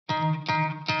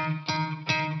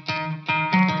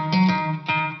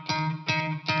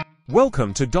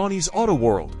Welcome to Donnie's Auto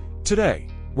World. Today,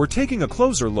 we're taking a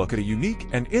closer look at a unique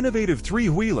and innovative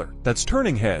three-wheeler that's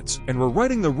turning heads, and we're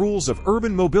writing the rules of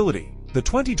urban mobility, the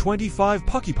 2025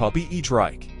 Puckipuppy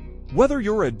E-Trike. Whether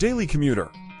you're a daily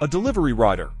commuter, a delivery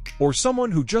rider, or someone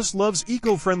who just loves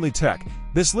eco-friendly tech,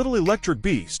 this little electric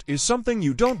beast is something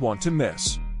you don't want to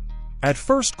miss. At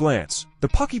first glance, the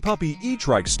Puckipuppy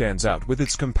E-Trike stands out with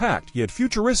its compact yet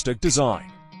futuristic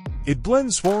design. It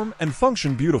blends form and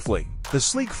function beautifully. The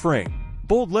sleek frame,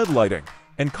 bold LED lighting,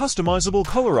 and customizable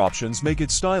color options make it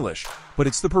stylish, but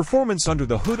it's the performance under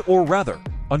the hood, or rather,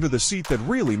 under the seat, that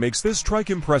really makes this trike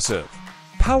impressive.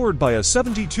 Powered by a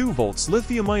 72 volts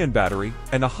lithium-ion battery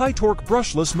and a high-torque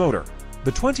brushless motor,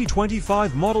 the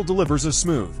 2025 model delivers a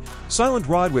smooth, silent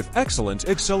ride with excellent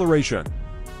acceleration.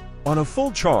 On a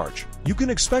full charge, you can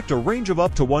expect a range of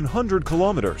up to 100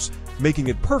 kilometers, making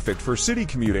it perfect for city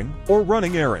commuting or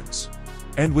running errands.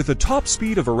 And with a top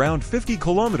speed of around 50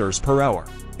 kilometers per hour,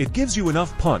 it gives you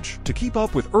enough punch to keep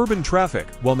up with urban traffic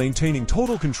while maintaining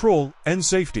total control and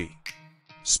safety.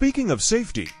 Speaking of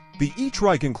safety, the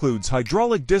E-Trike includes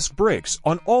hydraulic disc brakes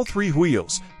on all three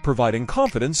wheels, providing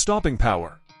confident stopping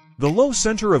power. The low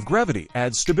center of gravity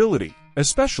adds stability,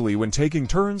 especially when taking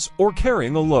turns or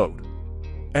carrying a load.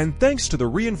 And thanks to the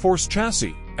reinforced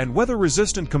chassis and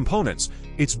weather-resistant components,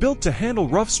 it's built to handle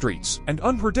rough streets and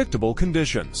unpredictable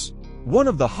conditions. One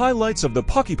of the highlights of the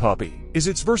Puckipuppy is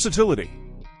its versatility.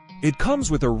 It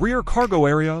comes with a rear cargo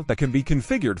area that can be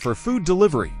configured for food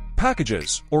delivery,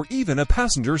 packages, or even a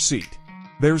passenger seat.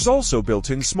 There's also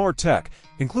built-in smart tech,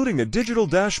 including a digital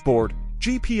dashboard,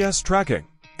 GPS tracking,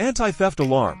 anti-theft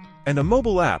alarm, and a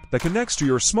mobile app that connects to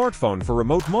your smartphone for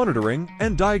remote monitoring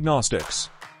and diagnostics.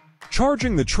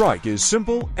 Charging the trike is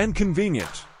simple and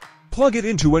convenient. Plug it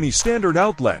into any standard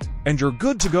outlet, and you're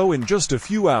good to go in just a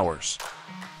few hours.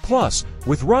 Plus,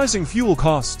 with rising fuel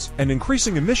costs and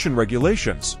increasing emission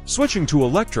regulations, switching to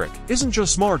electric isn't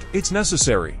just smart, it's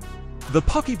necessary. The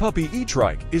Puckipuppy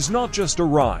E-Trike is not just a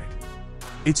ride.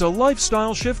 It's a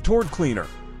lifestyle shift toward cleaner,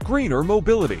 greener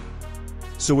mobility.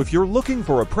 So if you're looking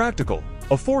for a practical,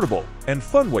 affordable, and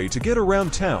fun way to get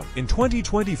around town in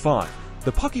 2025,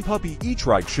 the Puckipuppy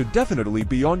E-Trike should definitely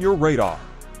be on your radar.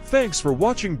 Thanks for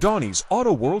watching Donnie's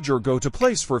Auto World, your go-to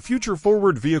place for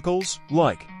future-forward vehicles.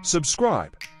 Like,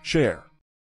 subscribe, share.